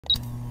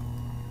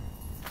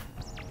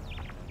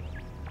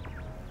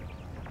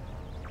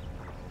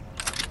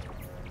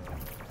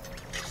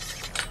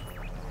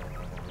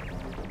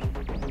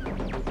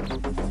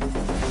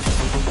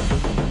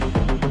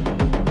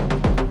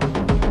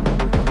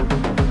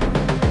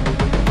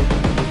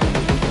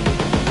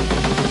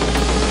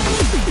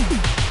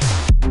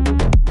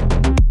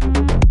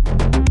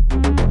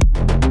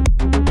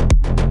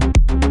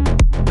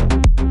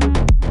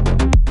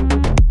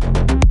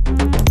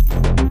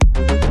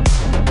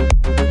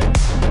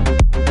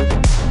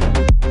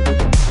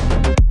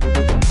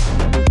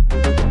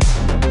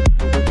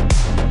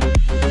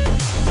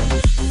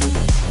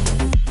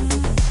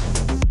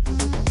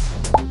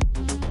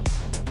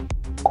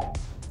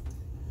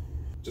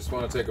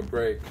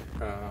break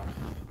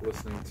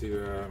listening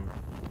to,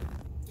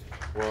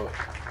 well,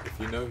 if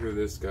you know who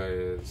this guy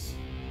is,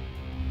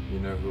 you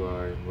know who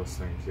I'm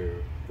listening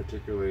to,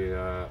 particularly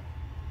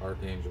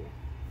Archangel.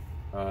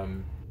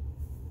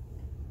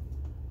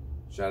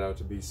 Shout out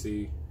to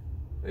BC.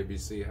 Hey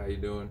BC, how you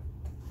doing?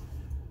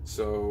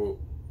 So,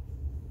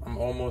 I'm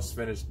almost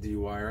finished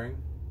dewiring,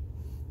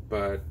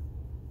 but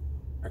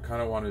I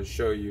kind of wanted to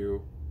show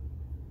you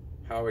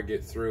how I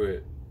get through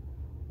it.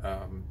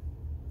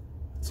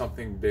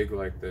 Something big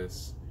like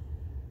this,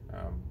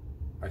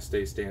 I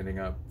stay standing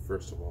up,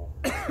 first of all.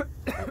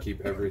 I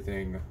keep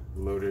everything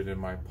loaded in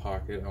my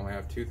pocket. I only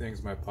have two things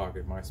in my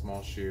pocket: my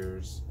small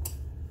shears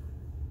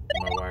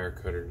and my wire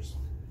cutters.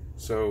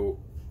 So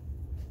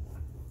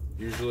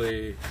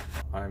usually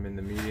I'm in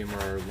the medium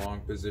or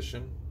long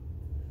position,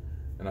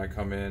 and I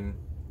come in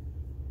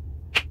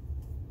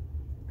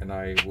and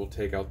I will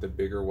take out the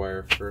bigger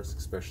wire first,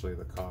 especially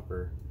the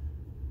copper.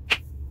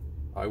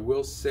 I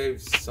will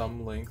save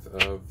some length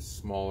of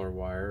smaller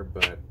wire,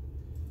 but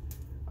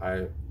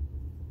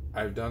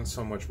I've done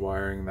so much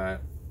wiring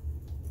that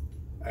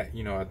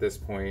at this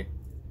point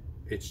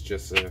it's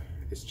just a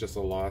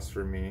loss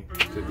for me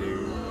to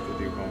do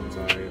home's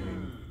eye. I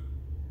mean,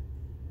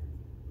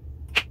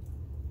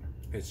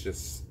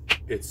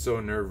 it's so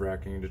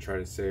nerve-wracking to try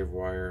to save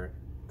wire,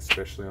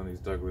 especially on these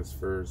Douglas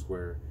firs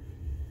where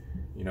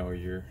you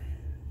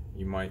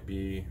might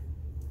be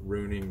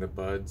ruining the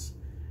buds.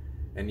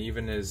 And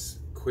even as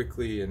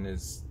quickly and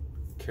as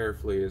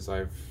carefully as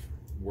I've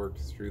worked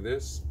through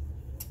this,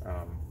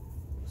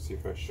 let's see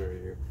if I show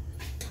you.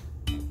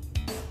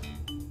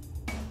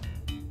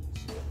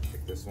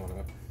 Pick this one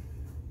up.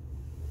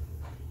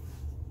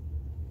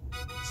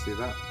 See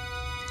that?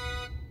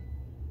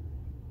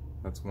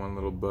 That's one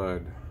little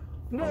bud.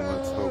 No.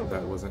 Let's hope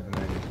that wasn't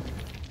in any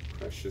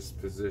precious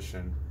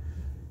position.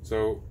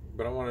 So,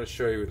 but I wanted to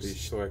show you with these.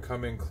 So I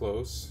come in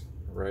close,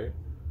 right?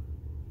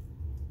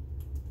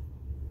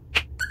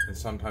 And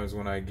sometimes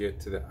when I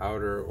get to the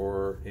outer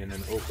or in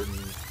an open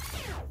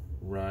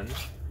run,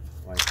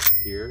 like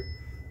here,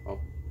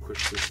 I'll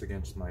push this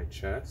against my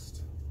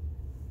chest,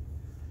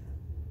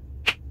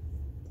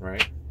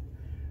 right?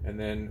 And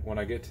then when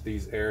I get to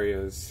these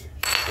areas,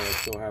 so I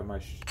still have my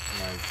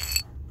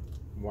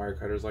wire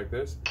cutters like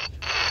this.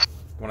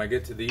 When I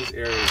get to these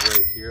areas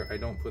right here, I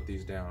don't put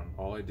these down.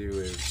 All I do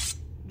is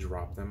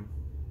drop them,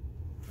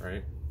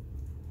 right?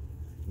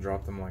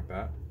 Drop them like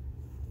that.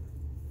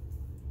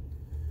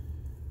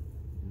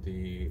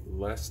 The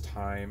less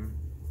time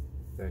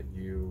that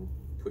you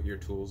put your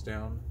tools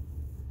down,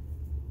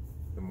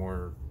 the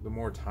more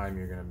time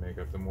you're gonna make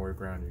up, the more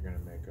ground you're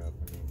gonna make up.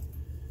 I mean,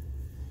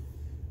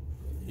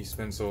 you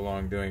spend so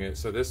long doing it.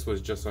 So this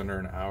was just under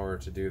an hour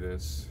to do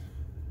this.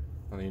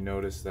 And you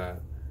notice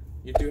that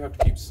you do have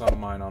to keep some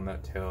mind on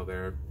that tail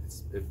there.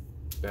 It's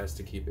best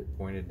to keep it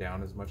pointed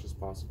down as much as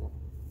possible.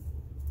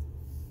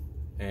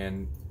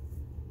 And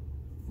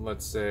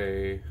let's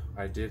say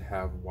I did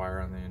have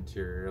wire on the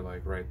interior,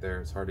 like right there.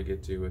 It's hard to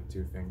get to with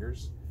two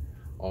fingers.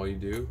 All you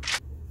do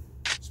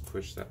is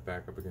push that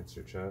back up against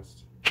your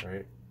chest,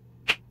 right?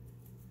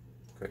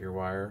 Cut your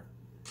wire,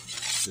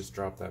 just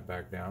drop that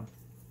back down.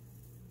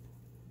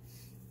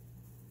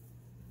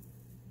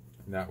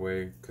 And that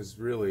way, because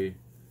really,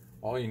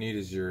 all you need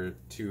is your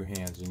two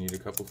hands. You need a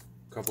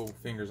couple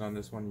fingers on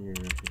this one. You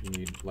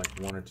need like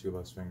one or two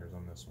less fingers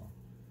on this one.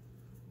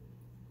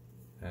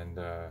 And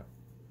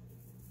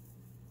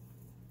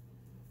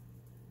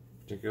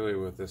particularly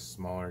with this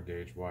smaller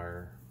gauge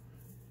wire,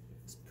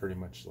 it's pretty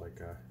much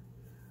like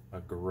a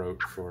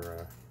garrote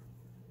for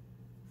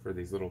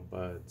these little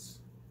buds.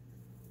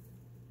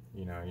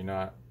 You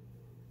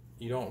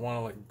don't want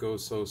to like go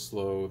so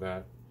slow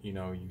that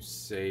you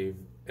save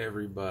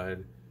every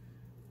bud,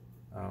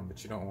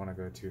 but you don't want to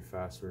go too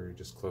fast where you're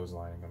just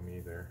clotheslining them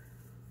either.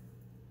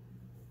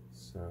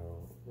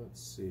 So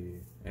let's see.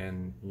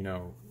 And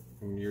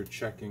when you're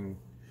checking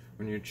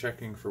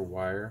for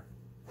wire,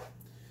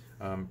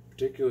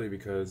 particularly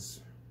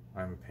because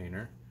I'm a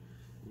painter,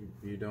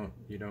 you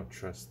don't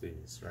trust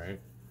these,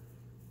 right?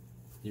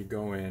 You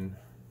go in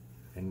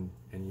and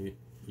you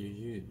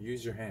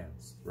use your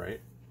hands,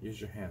 right?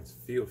 Use your hands.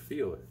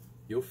 Feel it.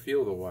 You'll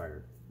feel the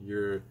wire.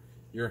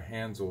 Your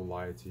hands will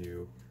lie to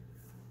you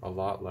a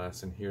lot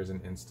less. And here's an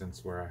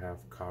instance where I have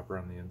copper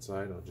on the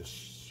inside. I'll just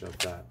shove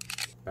that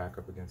back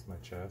up against my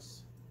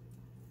chest,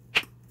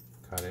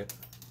 cut it,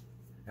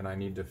 and I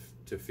need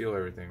to feel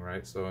everything,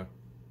 right? So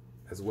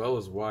as well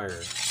as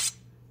wire,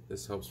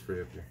 this helps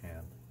free up your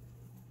hand.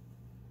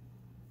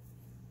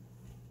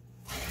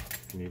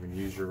 You can even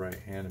use your right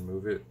hand and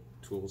move it.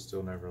 Tool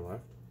still never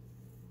left.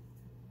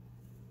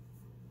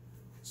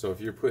 So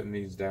if you're putting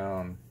these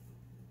down,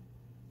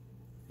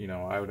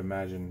 I would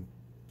imagine,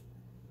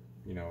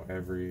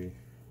 every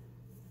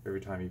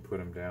time you put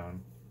them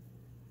down,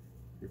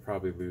 you're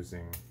probably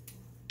losing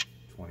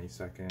 20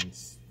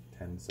 seconds,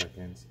 10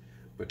 seconds,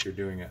 but you're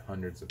doing it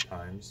hundreds of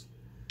times.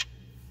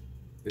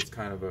 It's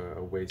kind of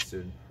a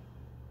wasted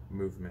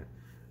movement.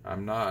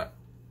 I'm not,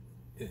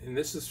 and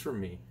this is for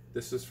me.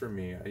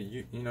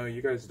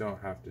 You guys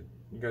don't have to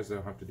You guys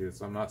don't have to do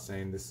this. I'm not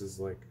saying this is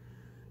like,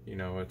 you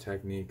know, a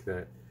technique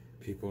that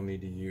people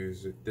need to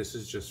use. This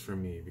is just for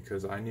me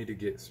because I need to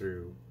get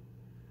through.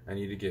 I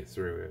need to get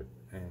through it,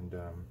 and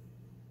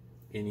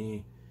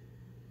any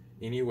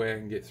way I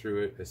can get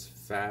through it as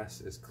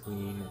fast, as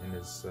clean, and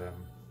as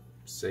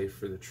safe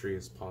for the tree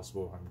as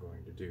possible, I'm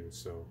going to do.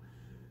 So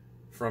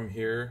from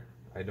here,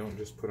 I don't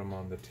just put them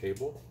on the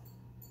table,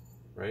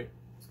 right?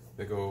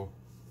 They go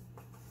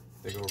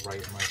right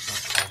in my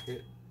front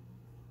pocket,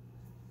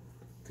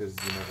 because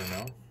you never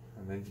know.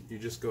 And then you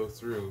just go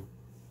through,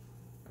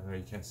 I know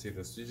you can't see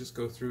this, you just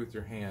go through with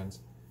your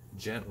hands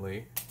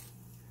gently.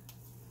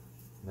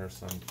 And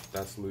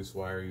that's loose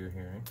wire you're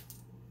hearing.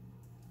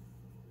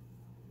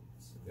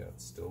 So yeah,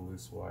 it's still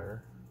loose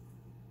wire.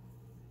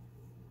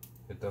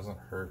 It doesn't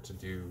hurt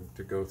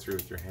to go through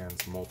with your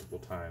hands multiple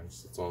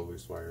times. It's all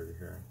loose wire you're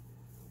hearing.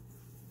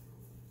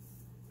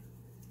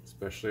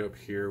 Especially up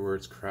here where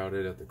it's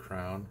crowded at the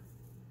crown.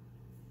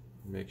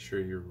 Make sure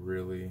you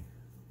really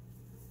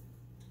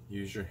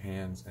use your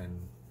hands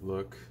and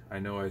look. I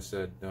know I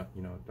said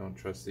don't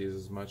trust these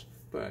as much,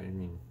 but I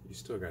mean you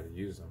still got to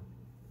use them.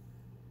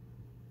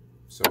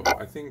 So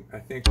I think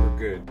we're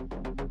good.